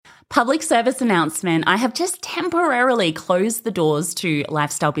Public service announcement. I have just temporarily closed the doors to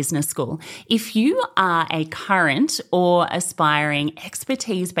Lifestyle Business School. If you are a current or aspiring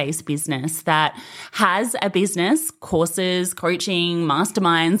expertise-based business that has a business, courses, coaching,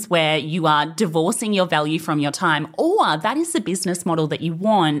 masterminds where you are divorcing your value from your time, or that is the business model that you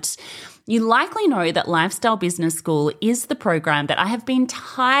want, you likely know that Lifestyle Business School is the program that I have been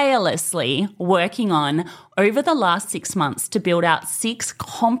tirelessly working on over the last 6 months to build out 6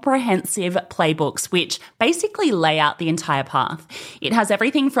 comprehensive playbooks, which basically lay out the entire path. It has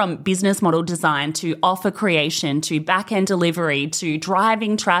everything from business model design to offer creation to back-end delivery to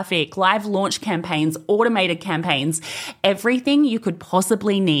driving traffic, live launch campaigns, automated campaigns, everything you could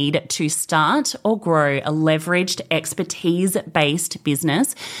possibly need to start or grow a leveraged expertise-based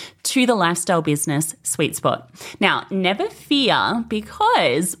business to the lifestyle business sweet spot. Now, never fear,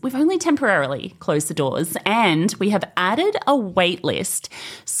 because we've only temporarily closed the doors and we have added a wait list.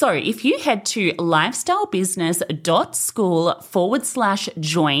 So if you head to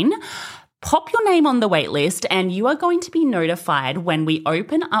lifestylebusiness.school/join, pop your name on the wait list and you are going to be notified when we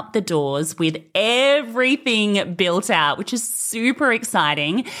open up the doors with everything built out, which is super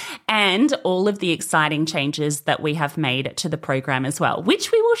exciting, and all of the exciting changes that we have made to the program as well,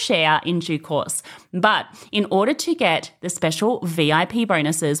 which we will share in due course. But in order to get the special VIP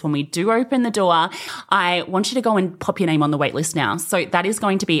bonuses when we do open the door, I want you to go and pop your name on the wait list now. So that is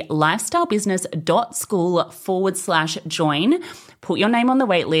going to be lifestylebusiness.school/join. Put your name on the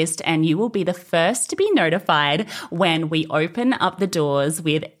wait list and you will be the first to be notified when we open up the doors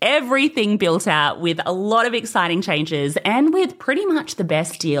with everything built out, with a lot of exciting changes and with pretty much the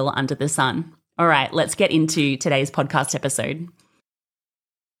best deal under the sun. All right, let's get into today's podcast episode.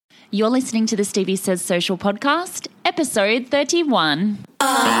 You're listening to the Stevie Says Social podcast, episode 31.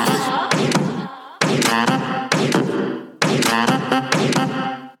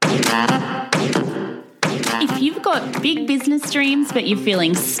 If you've got big business dreams but you're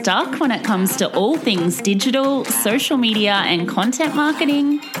feeling stuck when it comes to all things digital, social media and content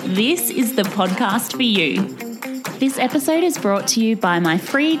marketing, this is the podcast for you. This episode is brought to you by my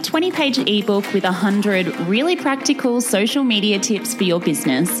free 20-page ebook with 100 really practical social media tips for your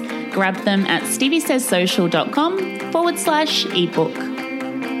business. Grab them at steviesaysocial.com/ebook.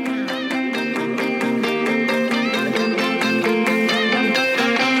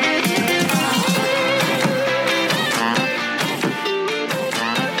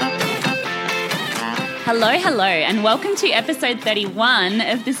 Hello, and welcome to episode 31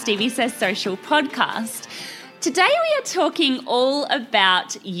 of the Stevie Says Social podcast. Today we are talking all about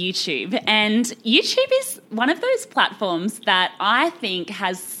YouTube, and YouTube is one of those platforms that I think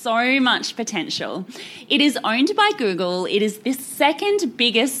has so much potential. It is owned by Google. It is the second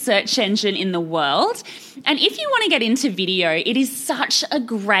biggest search engine in the world, and if you want to get into video, it is such a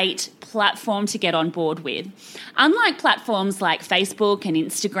great platform to get on board with. Unlike platforms like Facebook and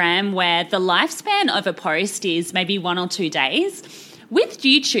Instagram, where the lifespan of a post is maybe 1 or 2 days, with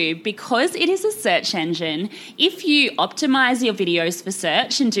YouTube, because it is a search engine, if you optimize your videos for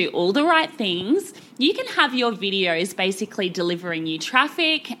search and do all the right things, you can have your videos basically delivering you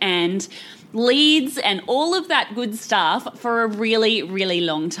traffic and leads and all of that good stuff for a really, really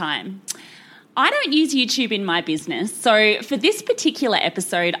long time. I don't use YouTube in my business, so for this particular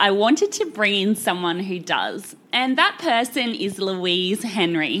episode, I wanted to bring in someone who does, and that person is Louise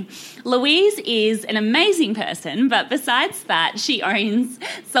Henry. Louise is an amazing person, but besides that, she owns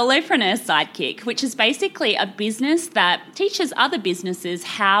Solopreneur Sidekick, which is basically a business that teaches other businesses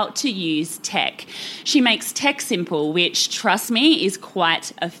how to use tech. She makes tech simple, which, trust me, is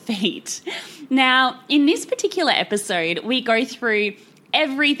quite a feat. Now, in this particular episode, we go through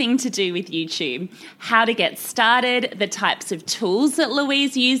everything to do with YouTube, how to get started, the types of tools that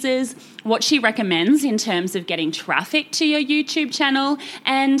Louise uses, what she recommends in terms of getting traffic to your YouTube channel,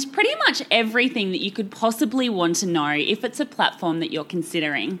 and pretty much everything that you could possibly want to know if it's a platform that you're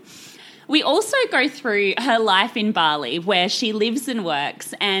considering. We also go through her life in Bali, where she lives and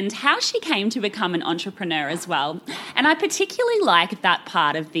works, and how she came to become an entrepreneur as well. And I particularly like that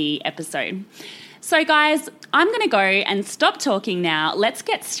part of the episode. So guys, I'm going to go and stop talking now. Let's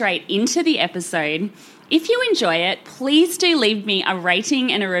get straight into the episode. If you enjoy it, please do leave me a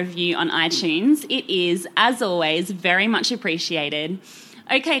rating and a review on iTunes. It is, as always, very much appreciated.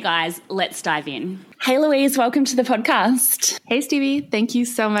 Okay, guys, let's dive in. Hey, Louise, welcome to the podcast. Hey, Stevie. Thank you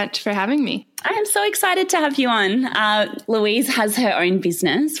so much for having me. I am so excited to have you on. Louise has her own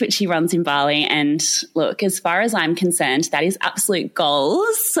business, which she runs in Bali. And look, as far as I'm concerned, that is absolute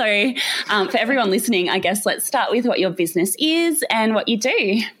goals. So for everyone listening, I guess let's start with what your business is and what you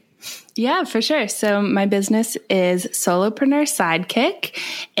do. Yeah, for sure. So my business is Solopreneur Sidekick,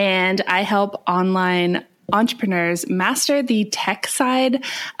 and I help online entrepreneurs master the tech side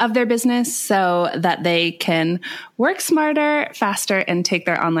of their business so that they can work smarter, faster, and take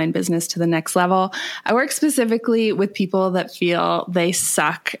their online business to the next level. I work specifically with people that feel they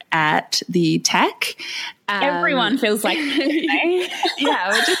suck at the tech. Everyone feels like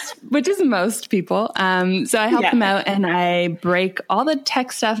yeah, which is most people. So I help them out, and I break all the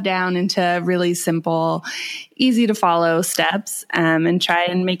tech stuff down into really simple, easy to follow steps, and try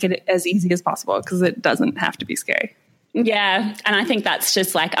and make it as easy as possible because it doesn't have to be scary. Yeah. And I think that's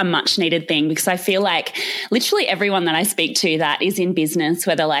just like a much needed thing, because I feel like literally everyone that I speak to that is in business,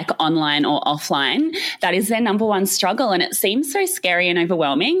 whether like online or offline, that is their number one struggle. And it seems so scary and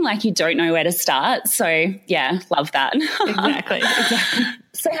overwhelming. Like you don't know where to start. So yeah, love that. Exactly.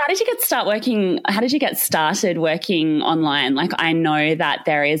 So how did you get started working online? Like I know that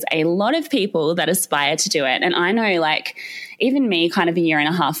there is a lot of people that aspire to do it. And I know like even me kind of a year and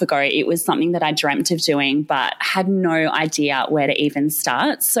a half ago, it was something that I dreamt of doing, but had no idea where to even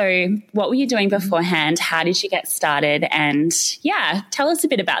start. So what were you doing beforehand? How did you get started? And yeah, tell us a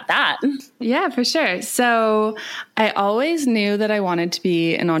bit about that. Yeah, for sure. So I always knew that I wanted to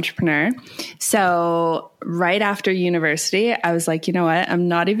be an entrepreneur. So right after university, I was like, you know what? I'm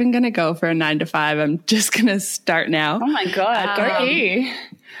not even going to go for a 9-to-5. I'm just going to start now. Oh my God, go you.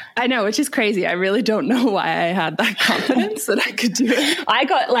 I know, which is crazy. I really don't know why I had that confidence that I could do it. I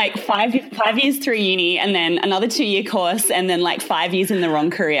got like five years through uni, and then another 2-year course, and then like 5 years in the wrong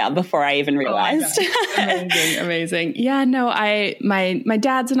career before I even realized. Oh amazing. Yeah, no, my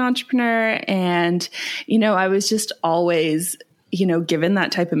dad's an entrepreneur, and, you know, I was just always, you know, given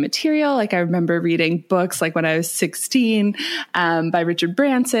that type of material. Like I remember reading books like when I was 16 by Richard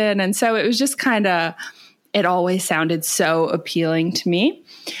Branson. And so it was just kind of, it always sounded so appealing to me.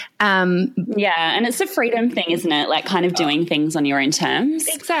 Yeah. And it's a freedom thing, isn't it? Like kind of doing things on your own terms.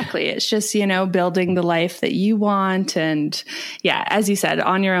 Exactly. It's just, you know, building the life that you want. And yeah, as you said,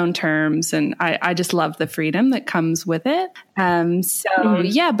 on your own terms. And I just love the freedom that comes with it.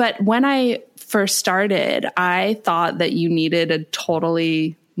 Yeah, but when I first started, I thought that you needed a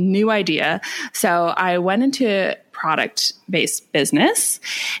totally new idea. So I went into product-based business.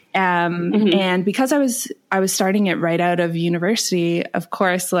 And because I was starting it right out of university, of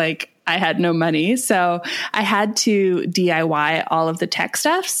course, like I had no money. So I had to DIY all of the tech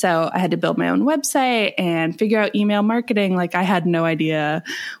stuff. So I had to build my own website and figure out email marketing. Like I had no idea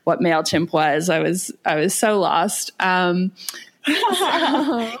what MailChimp was. I was so lost.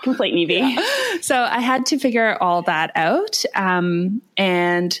 Complete newbie. Yeah. So I had to figure all that out.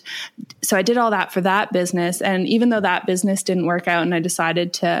 And so I did all that for that business. And even though that business didn't work out and I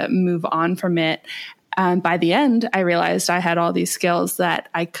decided to move on from it, by the end, I realized I had all these skills that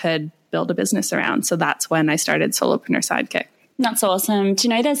I could build a business around. So that's when I started Solopreneur Sidekick. That's awesome. Do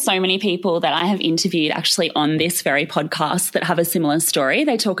you know there's so many people that I have interviewed actually on this very podcast that have a similar story?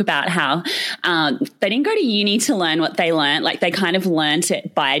 They talk about how they didn't go to uni to learn what they learned. Like they kind of learned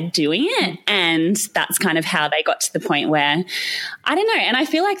it by doing it. And that's kind of how they got to the point where, I don't know. And I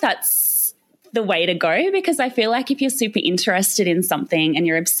feel like that's the way to go, because I feel like if you're super interested in something and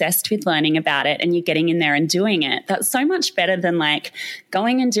you're obsessed with learning about it and you're getting in there and doing it, that's so much better than like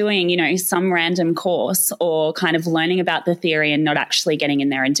going and doing, you know, some random course or kind of learning about the theory and not actually getting in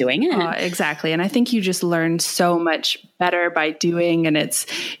there and doing it. Oh, exactly. And I think you just learn so much better by doing, and it's,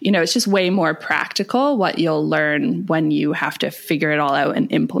 you know, it's just way more practical what you'll learn when you have to figure it all out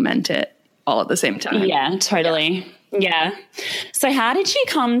and implement it all at the same time. Yeah, totally. Yeah. So how did you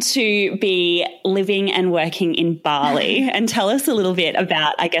come to be living and working in Bali? And tell us a little bit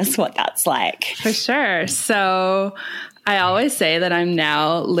about, I guess, what that's like. For sure. So I always say that I'm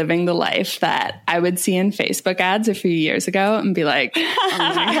now living the life that I would see in Facebook ads a few years ago and be like,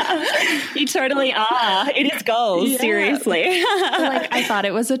 oh my God. You totally are. It is goals, seriously. Like I thought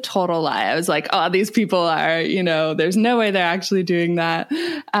it was a total lie. I was like, oh, these people are, you know, there's no way they're actually doing that.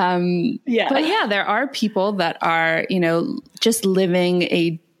 But yeah, there are people that are, you know, just living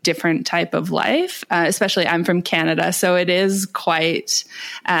a different type of life. Especially I'm from Canada, so it is quite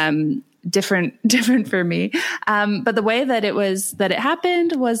different for me. But the way that it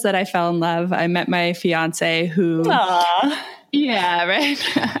happened was that I fell in love. I met my fiance who, yeah, right.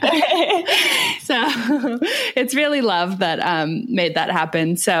 So it's really love that, made that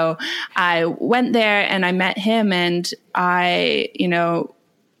happen. So I went there and I met him, and I, you know,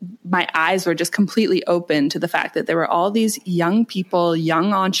 my eyes were just completely open to the fact that there were all these young people,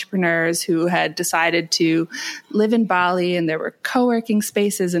 young entrepreneurs who had decided to live in Bali, and there were co-working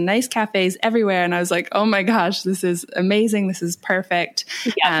spaces and nice cafes everywhere. And I was like, oh my gosh, this is amazing. This is perfect.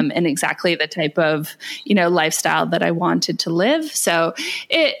 Yeah. And exactly the type of, lifestyle that I wanted to live. So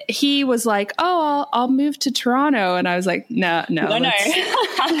he was like, oh, I'll move to Toronto. And I was like, no. We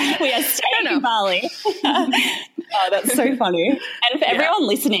are staying in Bali. Oh, that's so funny. And for everyone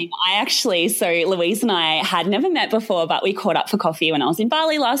listening, so Louise and I had never met before, but we caught up for coffee when I was in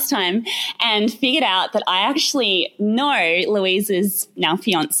Bali last time and figured out that I actually know Louise's now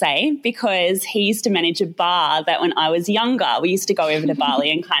fiance because he used to manage a bar that when I was younger, we used to go over to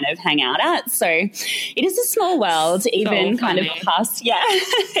Bali and kind of hang out at. So it is a small world, even kind of past. Yeah.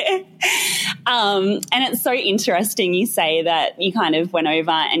 And it's so interesting you say that you kind of went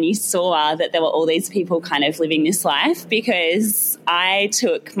over and you saw that there were all these people kind of living this life, because I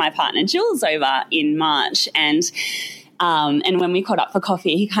took my partner Jules over in March, and when we caught up for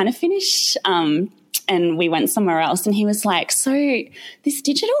coffee, he kind of finished and we went somewhere else, and he was like, so this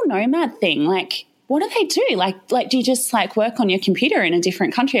digital nomad thing, like, what do they do? Like, do you just work on your computer in a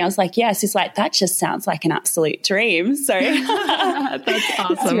different country? I was like, yes. He's like, that just sounds like an absolute dream. So that's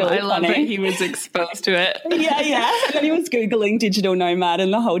awesome. Really I love that he was exposed to it. Yeah. And then he was Googling digital nomad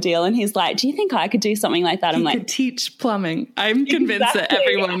and the whole deal. And he's like, do you think I could do something like that? I'm like, could teach plumbing. I'm convinced that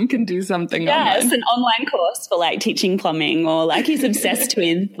everyone can do something online. Yes, an online course for teaching plumbing, or he's obsessed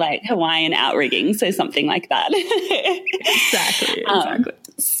with Hawaiian outrigging. So something like that. Exactly.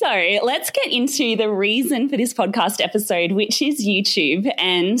 So let's get into the reason for this podcast episode, which is YouTube.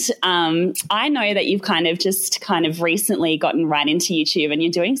 And I know that you've kind of recently gotten right into YouTube, and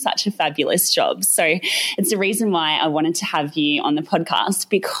you're doing such a fabulous job. So it's the reason why I wanted to have you on the podcast,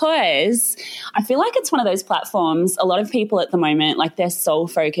 because I feel like it's one of those platforms, a lot of people at the moment, their sole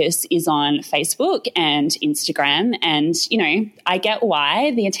focus is on Facebook and Instagram. And, I get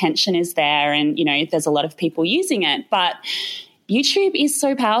why the attention is there and, there's a lot of people using it, but YouTube is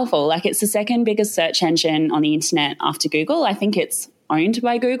so powerful. It's the second biggest search engine on the internet after Google. I think it's owned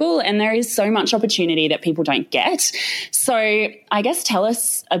by Google, and there is so much opportunity that people don't get. So I guess tell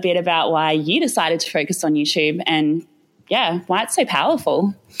us a bit about why you decided to focus on YouTube and, why it's so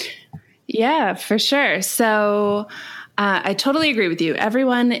powerful. Yeah, for sure. So I totally agree with you.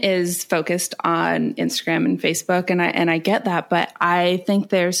 Everyone is focused on Instagram and Facebook, and I get that, but I think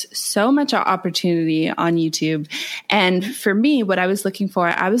there's so much opportunity on YouTube. And for me, what I was looking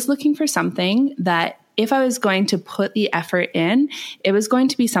for something that if I was going to put the effort in, it was going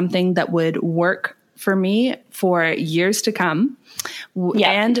to be something that would work for me for years to come.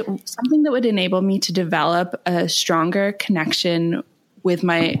 And something that would enable me to develop a stronger connection with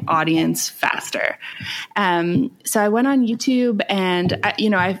my audience faster. So I went on YouTube, and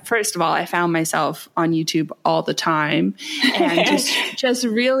I found myself on YouTube all the time, and just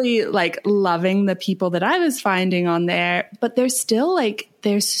really loving the people that I was finding on there. But there's still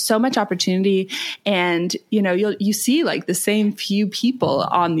there's so much opportunity, and you see the same few people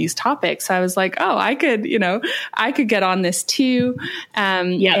on these topics. So I was like, oh, I could get on this too.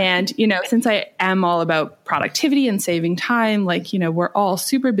 And since I am all about productivity and saving time, we're all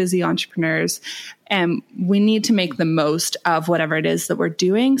super busy entrepreneurs, and we need to make the most of whatever it is that we're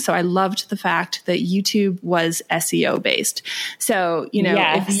doing. So I loved the fact that YouTube was SEO based. So,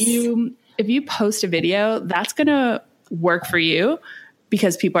 if you post a video, that's going to work for you,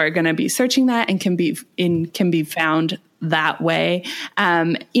 because people are going to be searching that and can be found that way.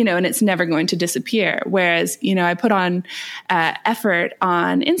 And it's never going to disappear. Whereas, I put on effort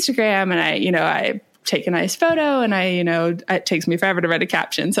on Instagram, and I take a nice photo, and it takes me forever to write a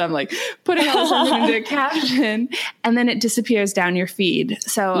caption. So I'm putting all this into a caption, and then it disappears down your feed.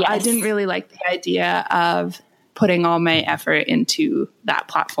 So I didn't really like the idea of putting all my effort into that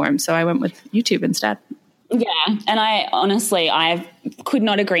platform. So I went with YouTube instead. Yeah. And I could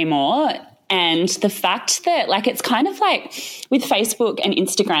not agree more. And the fact that it's kind of with Facebook and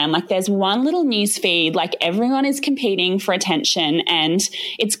Instagram, there's one little news feed, everyone is competing for attention, and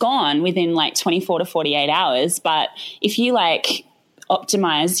it's gone within 24 to 48 hours. But if you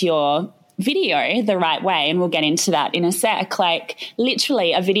optimize your video the right way, and we'll get into that in a sec,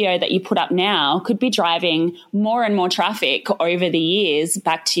 literally a video that you put up now could be driving more and more traffic over the years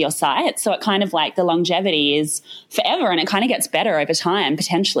back to your site. So it kind of the longevity is forever, and it kind of gets better over time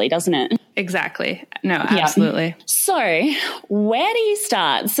potentially, doesn't it? Exactly. No, absolutely. Yeah. So where do you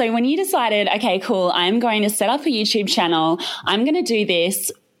start? So when you decided, okay, cool, I'm going to set up a YouTube channel, I'm going to do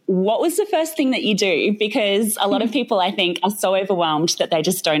this, what was the first thing that you do? Because a lot of people, I think, are so overwhelmed that they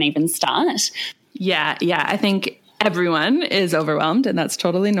just don't even start. Yeah. I think everyone is overwhelmed, and that's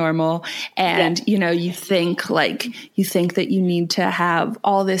totally normal. And, you think that you need to have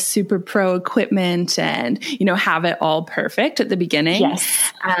all this super pro equipment and, have it all perfect at the beginning.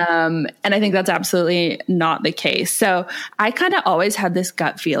 Yes. And I think that's absolutely not the case. So I kind of always had this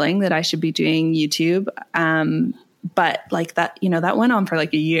gut feeling that I should be doing YouTube. But like that, that went on for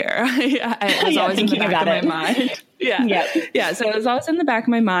like a year. It was always in the back of my mind. Yeah. So it was always in the back of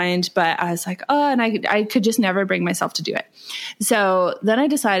my mind, but I was like, and I could just never bring myself to do it. So then I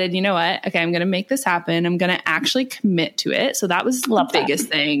decided, you know what? Okay, I'm going to make this happen. I'm going to actually commit to it. So that was the biggest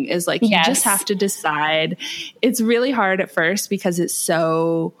thing is like, you just have to decide. It's really hard at first because it's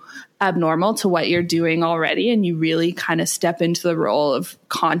so abnormal to what you're doing already. And you really kind of step into the role of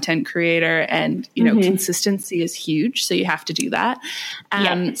content creator and, consistency is huge. So you have to do that.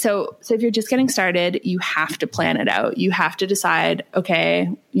 So if you're just getting started, you have to plan it out. You have to decide, okay,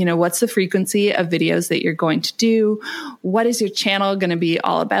 what's the frequency of videos that you're going to do? What is your channel going to be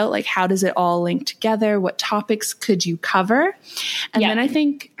all about? Like, how does it all link together? What topics could you cover? And then I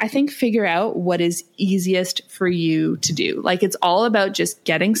think figure out what is easiest for you to do. Like, it's all about just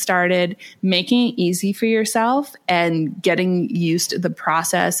getting started, making it easy for yourself and getting used to the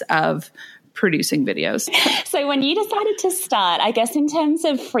process of producing videos. So when you decided to start, I guess in terms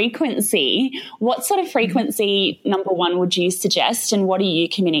of frequency, what sort of frequency, number one, would you suggest and what are you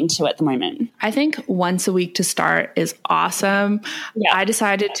committing to at the moment? I think once a week to start is awesome. Yeah. I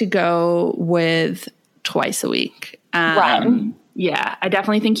decided to go with twice a week. Right. Yeah, I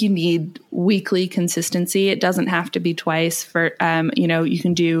definitely think you need weekly consistency. It doesn't have to be twice for, you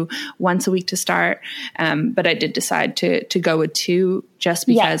can do once a week to start. But I did decide to go with 2 just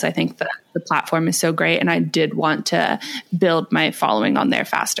because I think the platform is so great and I did want to build my following on there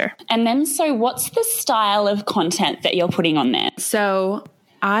faster. And then, so what's the style of content that you're putting on there? So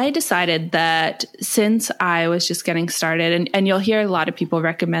I decided that since I was just getting started, and you'll hear a lot of people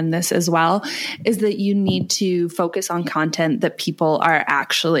recommend this as well, is that you need to focus on content that people are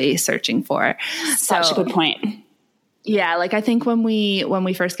actually searching for. Such a good point. Yeah, like I think when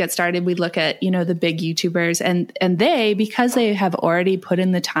we first get started, we look at, the big YouTubers and they, because they have already put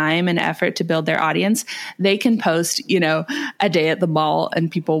in the time and effort to build their audience, they can post, a day at the mall and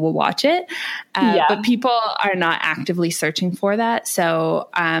people will watch it. But people are not actively searching for that. So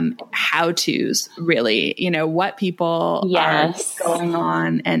how-tos really, what people are going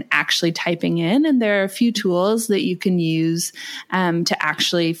on and actually typing in. And there are a few tools that you can use to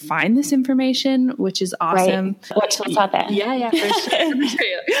actually find this information, which is awesome. Right. What tools are there? Yeah, for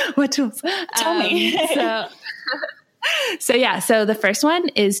sure. What tools? Tell me. So the first one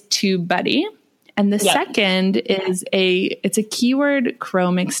is TubeBuddy. And the second is it's a keyword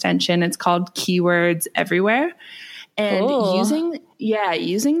Chrome extension. It's called Keywords Everywhere. And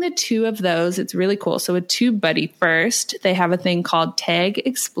using the 2 of those, it's really cool. So with TubeBuddy first, they have a thing called Tag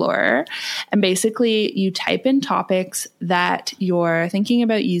Explorer. And basically you type in topics that you're thinking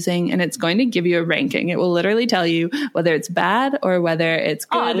about using and it's going to give you a ranking. It will literally tell you whether it's bad or whether it's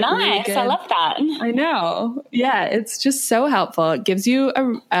good. Oh, nice. Really good. I love that. I know. Yeah, it's just so helpful. It gives you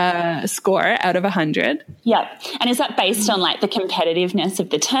a score out of 100. Yeah. And is that based on like the competitiveness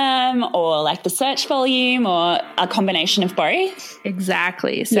of the term or like the search volume or a combination of both?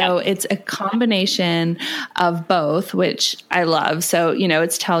 Exactly. So it's a combination of both, which I love. So,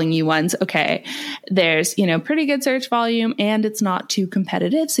 it's telling you ones, okay, there's, pretty good search volume and it's not too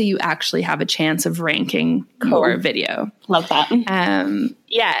competitive. So you actually have a chance of ranking your video. Love that. And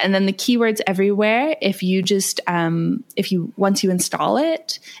then the keywords everywhere, if you just, once you install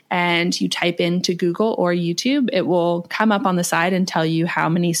it and you type into Google or YouTube, it will come up on the side and tell you how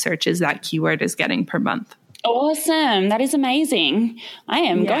many searches that keyword is getting per month. Awesome. That is amazing. I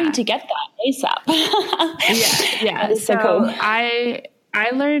am going to get that ASAP. Yeah. That is so cool.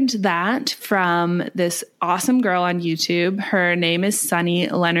 I learned that from this awesome girl on YouTube. Her name is Sunny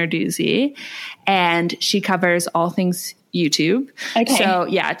Lenarduzzi, and she covers all things YouTube. Okay. So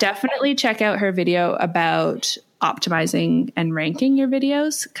definitely check out her video about optimizing and ranking your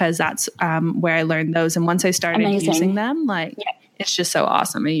videos, because that's where I learned those. And once I started using them, it's just so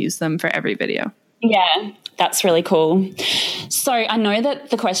awesome. I use them for every video. Yeah, that's really cool. So I know that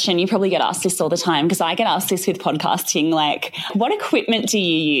the question, you probably get asked this all the time, because I get asked this with podcasting, like, what equipment do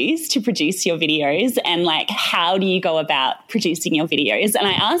you use to produce your videos, and like, how do you go about producing your videos? And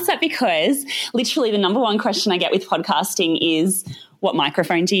I ask that because literally the number one question I get with podcasting is, what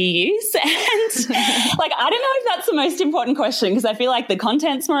microphone do you use? And like, I don't know if that's the most important question, because I feel like the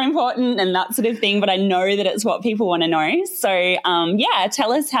content's more important and that sort of thing, but I know that it's what people want to know. So yeah,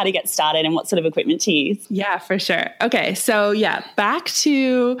 tell us how to get started and what sort of equipment to use. Yeah, for sure. Okay. So yeah, back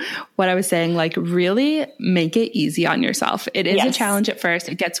to what I was saying, like really make it easy on yourself. It is a challenge at first.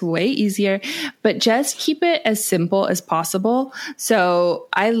 It gets way easier, but just keep it as simple as possible. So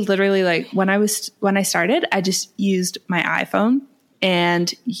I literally, like when I started, I just used my iPhone,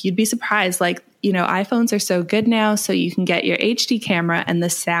 and you'd be surprised. Like, you know, iPhones are so good now, so you can get your HD camera and the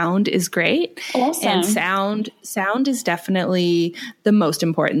sound is great. Awesome. And sound is definitely the most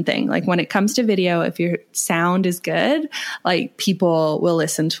important thing. Like when it comes to video, if your sound is good, like people will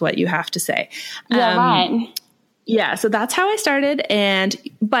listen to what you have to say. Yeah, right. Yeah, so that's how I started.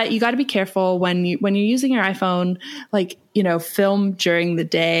 But you got to be careful when you're using your iPhone, like, you know, film during the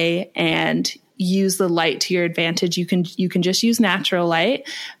day and use the light to your advantage. You can just use natural light,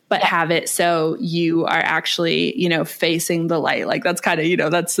 but have it so you are actually, you know, facing the light. Like that's kind of, you know,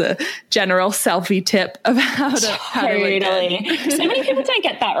 that's the general selfie tip of how to So many people don't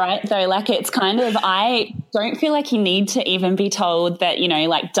get that right though. Like it's kind of, I don't feel like you need to even be told that, you know,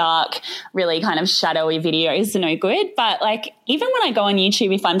 like dark, really kind of shadowy videos are no good. But like even when I go on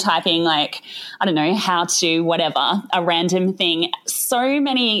YouTube, if I'm typing like, I don't know, how to whatever, a random thing, so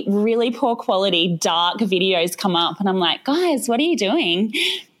many really poor quality dark videos come up and I'm like, guys, what are you doing?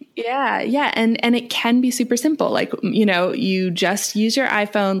 Yeah. And it can be super simple. Like, you know, you just use your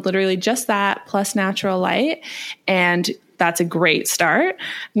iPhone, literally just that plus natural light. And that's a great start.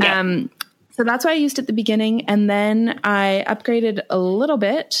 Yeah. So that's what I used at the beginning. And then I upgraded a little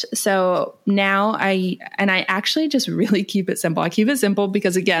bit. So now I actually just really keep it simple. I keep it simple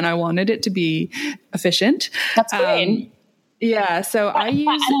because again, I wanted it to be efficient. That's good. Yeah, so I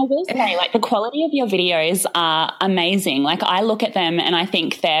will say, like, the quality of your videos are amazing. Like, I look at them and I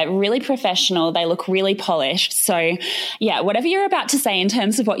think they're really professional. They look really polished. So, yeah, whatever you're about to say in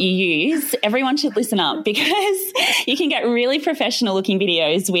terms of what you use, everyone should listen up because you can get really professional looking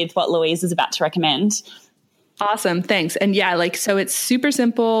videos with what Louise is about to recommend. Awesome. Thanks. And yeah, like, so it's super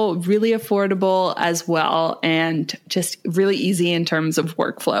simple, really affordable as well, and just really easy in terms of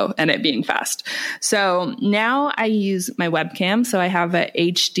workflow and it being fast. So now I use my webcam. So I have a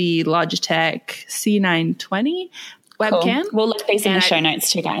HD Logitech C920 webcam. Cool. We'll link these in the show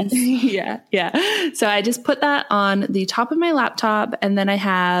notes too, guys. Yeah. So I just put that on the top of my laptop, and then I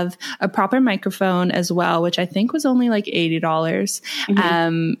have a proper microphone as well, which I think was only like $80. Mm-hmm.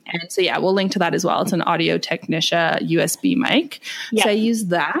 And so yeah, we'll link to that as well. It's an Audio Technica USB mic. Yeah. So I use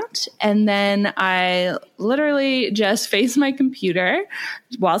that, and then I literally just face my computer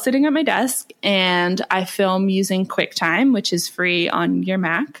while sitting at my desk, and I film using QuickTime, which is free on your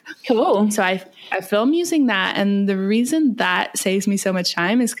Mac. Cool. So I film using that, and the reason that saves me so much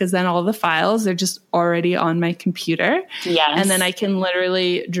time is because then all the files are just already on my computer. Yes. And then I can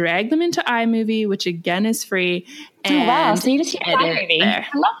literally drag them into iMovie, which again is free. And wow, so you just use iMovie. I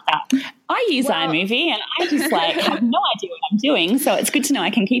love that. I use iMovie and I just like have no idea what I'm doing, so it's good to know I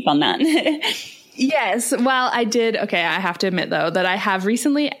can keep on that. Yes. Well, I did. Okay. I have to admit though that I have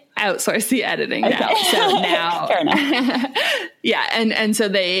recently outsourced the editing now. So now, fair enough. Yeah. And so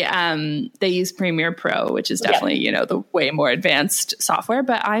they use Premiere Pro, which is definitely, you know, the way more advanced software,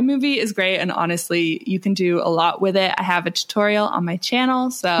 but iMovie is great. And honestly, you can do a lot with it. I have a tutorial on my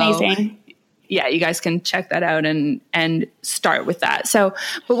channel. So amazing. Yeah, you guys can check that out and start with that. So,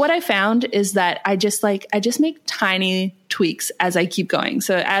 but what I found is that I just make tiny tweaks as I keep going.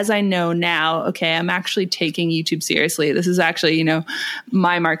 So as I know now, okay, I'm actually taking YouTube seriously. This is actually, you know,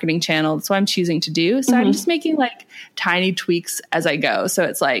 my marketing channel. That's what I'm choosing to do. So I'm just making like tiny tweaks as I go. So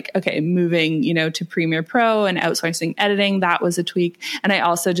it's like, okay, moving, you know, to Premiere Pro and outsourcing editing, that was a tweak. And I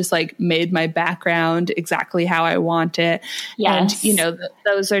also just like made my background exactly how I want it. Yes. And, you know,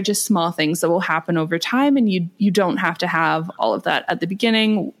 those are just small things that will happen over time. And you don't have to have all of that at the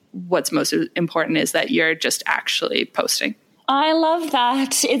beginning. What's most important is that you're just actually posting. I love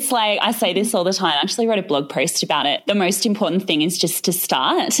that. It's like, I say this all the time. I actually wrote a blog post about it. The most important thing is just to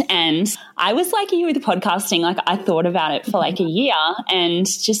start. And I was like you with podcasting. Like I thought about it for like a year and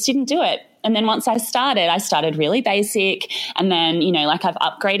just didn't do it. And then once I started really basic, and then, you know, like I've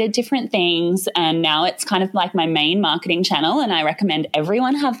upgraded different things, and now it's kind of like my main marketing channel, and I recommend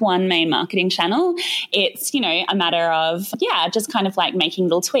everyone have one main marketing channel. It's, you know, a matter of, just kind of like making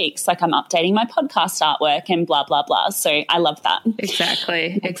little tweaks, like I'm updating my podcast artwork and blah, blah, blah. So I love that.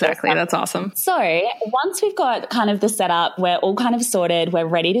 Exactly. That's awesome. So once we've got kind of the setup, we're all kind of sorted, we're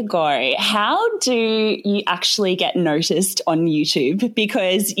ready to go. How do you actually get noticed on YouTube?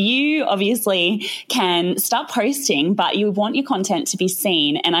 Because you obviously obviously can start posting, but you want your content to be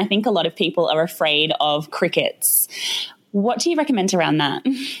seen. And I think a lot of people are afraid of crickets. What do you recommend around that?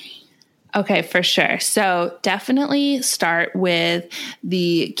 Okay, for sure. So definitely start with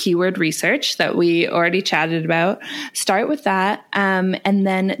the keyword research that we already chatted about. Start with that. And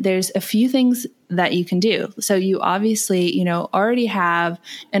then there's a few things that you can do. So you obviously, already have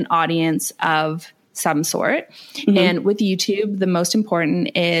an audience of some sort. Mm-hmm. And with YouTube, the most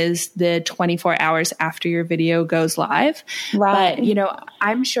important is the 24 hours after your video goes live. Right. But,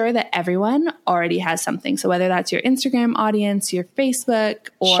 I'm sure that everyone already has something. So whether that's your Instagram audience, your Facebook,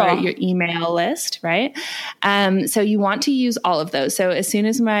 or your email list, right? So you want to use all of those. So as soon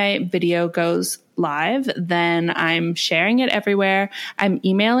as my video goes live, then I'm sharing it everywhere. I'm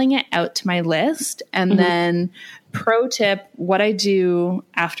emailing it out to my list. And then pro tip, what I do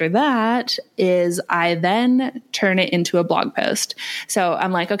after that is I then turn it into a blog post. So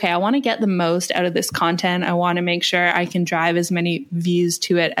I'm like, okay, I want to get the most out of this content. I want to make sure I can drive as many views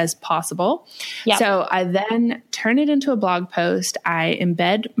to it as possible. Yep. So I then turn it into a blog post. I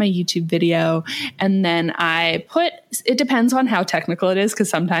embed my YouTube video, and then I put, it depends on how technical it is, because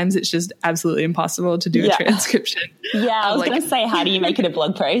sometimes it's just absolutely impossible to do a transcription. Yeah, I was going to say, how do you make it a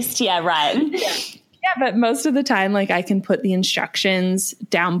blog post? Yeah, right. Yeah, but most of the time, I can put the instructions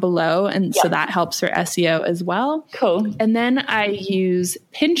down below. And so that helps for SEO as well. Cool. And then I use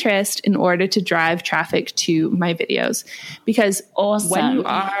Pinterest in order to drive traffic to my videos. Because when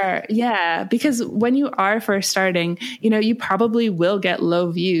you are first starting, you probably will get low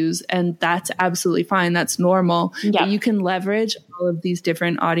views, and that's absolutely fine. That's normal. Yep. But you can leverage all of these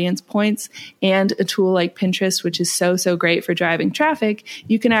different audience points, and a tool like Pinterest, which is so, so great for driving traffic.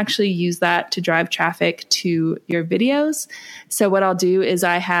 You can actually use that to drive traffic to your videos. So what I'll do is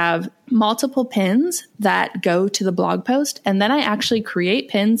I have multiple pins that go to the blog post, and then I actually create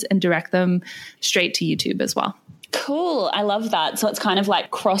pins and direct them straight to YouTube as well. Cool. I love that. So it's kind of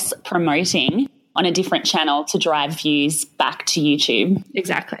like cross promoting on a different channel to drive views back to YouTube.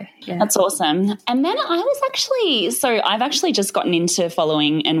 Exactly. Yeah. That's awesome. And then I've actually just gotten into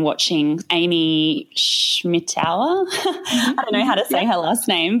following and watching Amy Schmittauer. I don't know how to say her last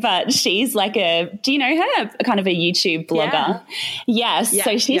name, but she's do you know her? Kind of a YouTube blogger. Yes.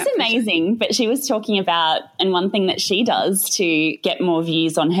 So she's amazing, sure. But she was talking about, and one thing that she does to get more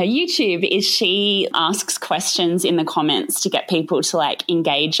views on her YouTube is she asks questions in the comments to get people to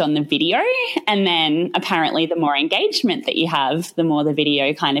engage on the video. And then apparently the more engagement that you have, the more the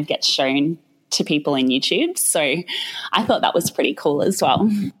video kind of gets shown to people in YouTube. So I thought that was pretty cool as well.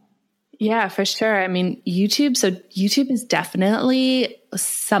 Yeah, for sure. I mean, YouTube is definitely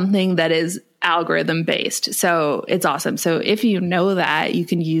something that is algorithm based. So it's awesome. So if you know that, you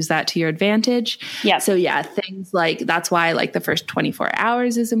can use that to your advantage. Yeah. So things that's why the first 24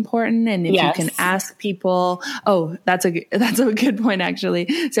 hours is important. And if you can ask people, that's a good point actually.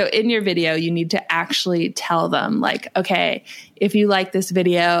 So in your video, you need to actually tell them okay, if you like this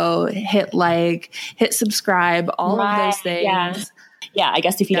video, hit subscribe, all of those things. Yeah. Yeah, I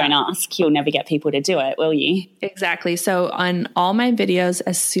guess if you don't ask, you'll never get people to do it, will you? Exactly. So on all my videos,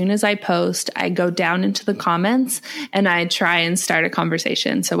 as soon as I post, I go down into the comments and I try and start a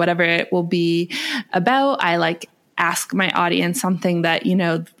conversation. So whatever it will be about, I ask my audience something that,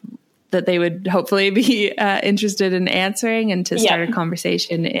 that they would hopefully be interested in answering, and to start a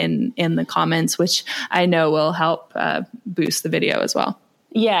conversation in the comments, which I know will help boost the video as well.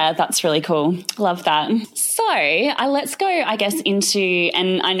 Yeah, that's really cool. Love that. So let's go, I guess, into,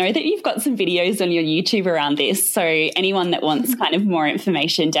 and I know that you've got some videos on your YouTube around this. So anyone that wants kind of more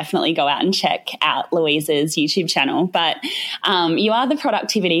information, definitely go out and check out Louisa's YouTube channel. But you are the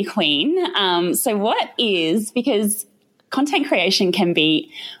productivity queen. Because content creation can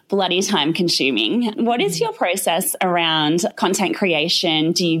be bloody time consuming. What is your process around content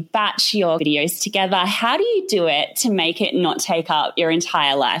creation? Do you batch your videos together? How do you do it to make it not take up your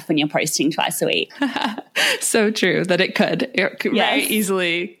entire life when you're posting twice a week? So true that it very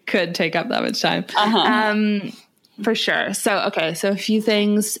easily could take up that much time. For sure. So a few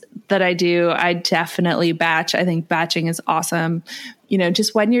things that I do. I definitely batch. I think batching is awesome.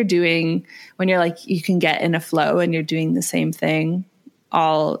 Just when you can get in a flow and you're doing the same thing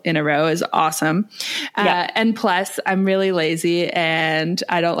all in a row is awesome. And plus, I'm really lazy and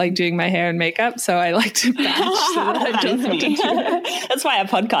I don't like doing my hair and makeup, so I like to batch so that I don't have to do it. That's why I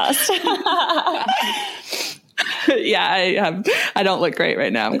podcast. Yeah, I don't look great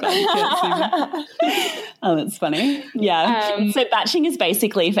right now. I'm glad you can't see me. Oh, that's funny. Yeah. So batching is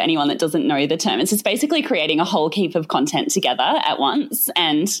basically, for anyone that doesn't know the term, it's just basically creating a whole heap of content together at once.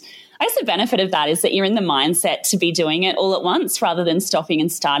 And I guess the benefit of that is that you're in the mindset to be doing it all at once rather than stopping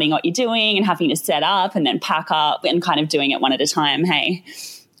and starting what you're doing and having to set up and then pack up and kind of doing it one at a time. Hey.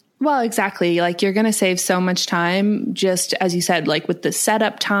 Well, exactly. Like you're going to save so much time, just as you said, like with the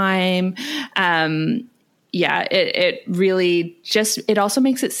setup time. It really just, it also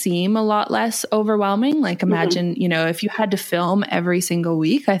makes it seem a lot less overwhelming. Like imagine, if you had to film every single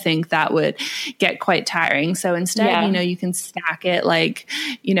week, I think that would get quite tiring. So instead, you can stack it like,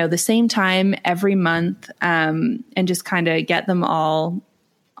 the same time every month, and just kind of get them all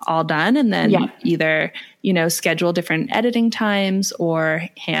done. And then either, schedule different editing times or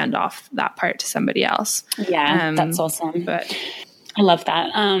hand off that part to somebody else. Yeah, that's awesome. But I love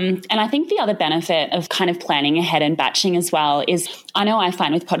that. And I think the other benefit of kind of planning ahead and batching as well is, I know I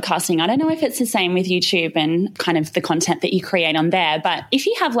find with podcasting, I don't know if it's the same with YouTube and kind of the content that you create on there, but if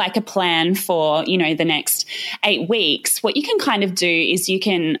you have like a plan for, the next 8 weeks, what you can kind of do is you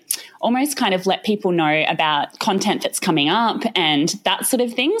can almost kind of let people know about content that's coming up and that sort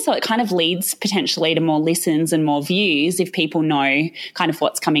of thing. So it kind of leads potentially to more listens and more views if people know kind of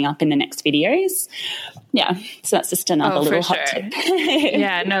what's coming up in the next videos. Yeah. So that's just another little hot tip.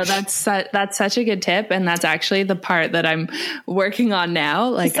 Yeah, no, that's such a good tip. And that's actually the part that I'm working on now.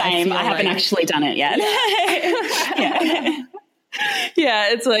 Like Same. I haven't actually done it yet.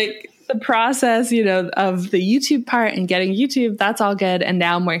 Yeah, it's like the process, of the YouTube part and getting YouTube, that's all good. And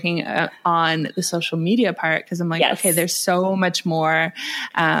now I'm working on the social media part because I'm like, okay, there's so much more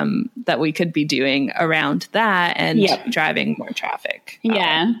that we could be doing around that and driving more traffic.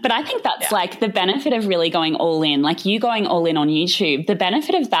 Yeah. But I think that's like the benefit of really going all in, like you going all in on YouTube. The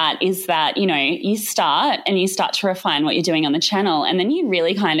benefit of that is that, you start to refine what you're doing on the channel. And then you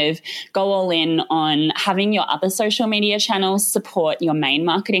really kind of go all in on having your other social media channels support your main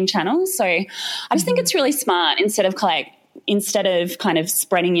marketing channels. So I just think it's really smart instead of kind of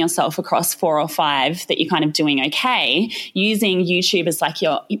spreading yourself across 4 or 5 that you're kind of doing okay, using YouTube as like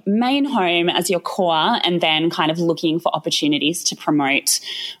your main home, as your core, and then kind of looking for opportunities to promote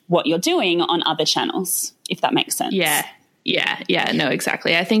what you're doing on other channels, if that makes sense. Yeah, no,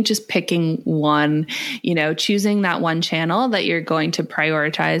 exactly. I think just picking one, choosing that one channel that you're going to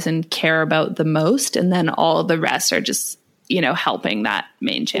prioritize and care about the most, and then all the rest are just, helping that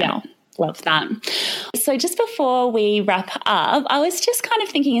main channel. Yeah. Love that. So just before we wrap up, I was just kind of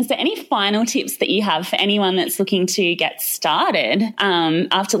thinking, is there any final tips that you have for anyone that's looking to get started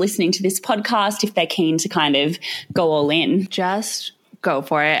after listening to this podcast, if they're keen to kind of go all in? Just go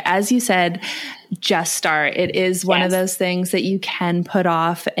for it. As you said, just start. It is one of those things that you can put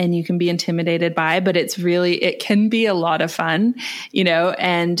off and you can be intimidated by, but it can be a lot of fun,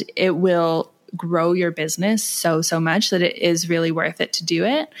 and it will grow your business so much that it is really worth it to do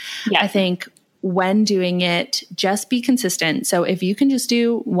it. I think when doing it, just be consistent. So if you can just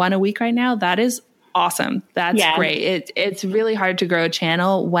do 1 a week right now, that is awesome. That's great. It's really hard to grow a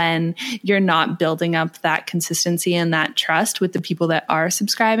channel when you're not building up that consistency and that trust with the people that are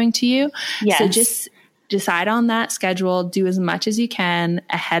subscribing to you. So just decide on that schedule, do as much as you can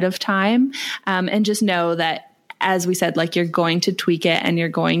ahead of time, and just know that, as we said, like you're going to tweak it and you're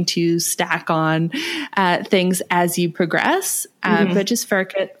going to stack on things as you progress. But just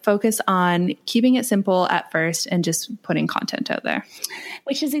focus on keeping it simple at first and just putting content out there.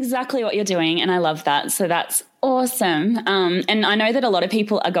 Which is exactly what you're doing. And I love that. So that's awesome. And I know that a lot of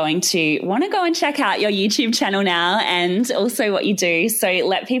people are going to want to go and check out your YouTube channel now and also what you do. So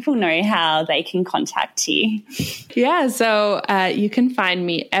let people know how they can contact you. Yeah. So you can find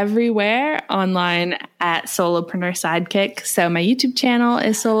me everywhere online at Solopreneur Sidekick. So my YouTube channel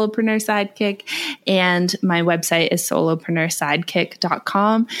is Solopreneur Sidekick and my website is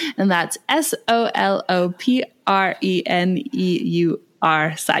solopreneursidekick.com. And that's SOLOPRENEUR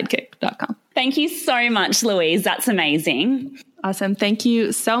sidekick.com. Thank you so much, Louise. That's amazing. Awesome. Thank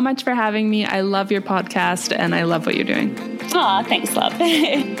you so much for having me. I love your podcast and I love what you're doing. Oh, thanks, love.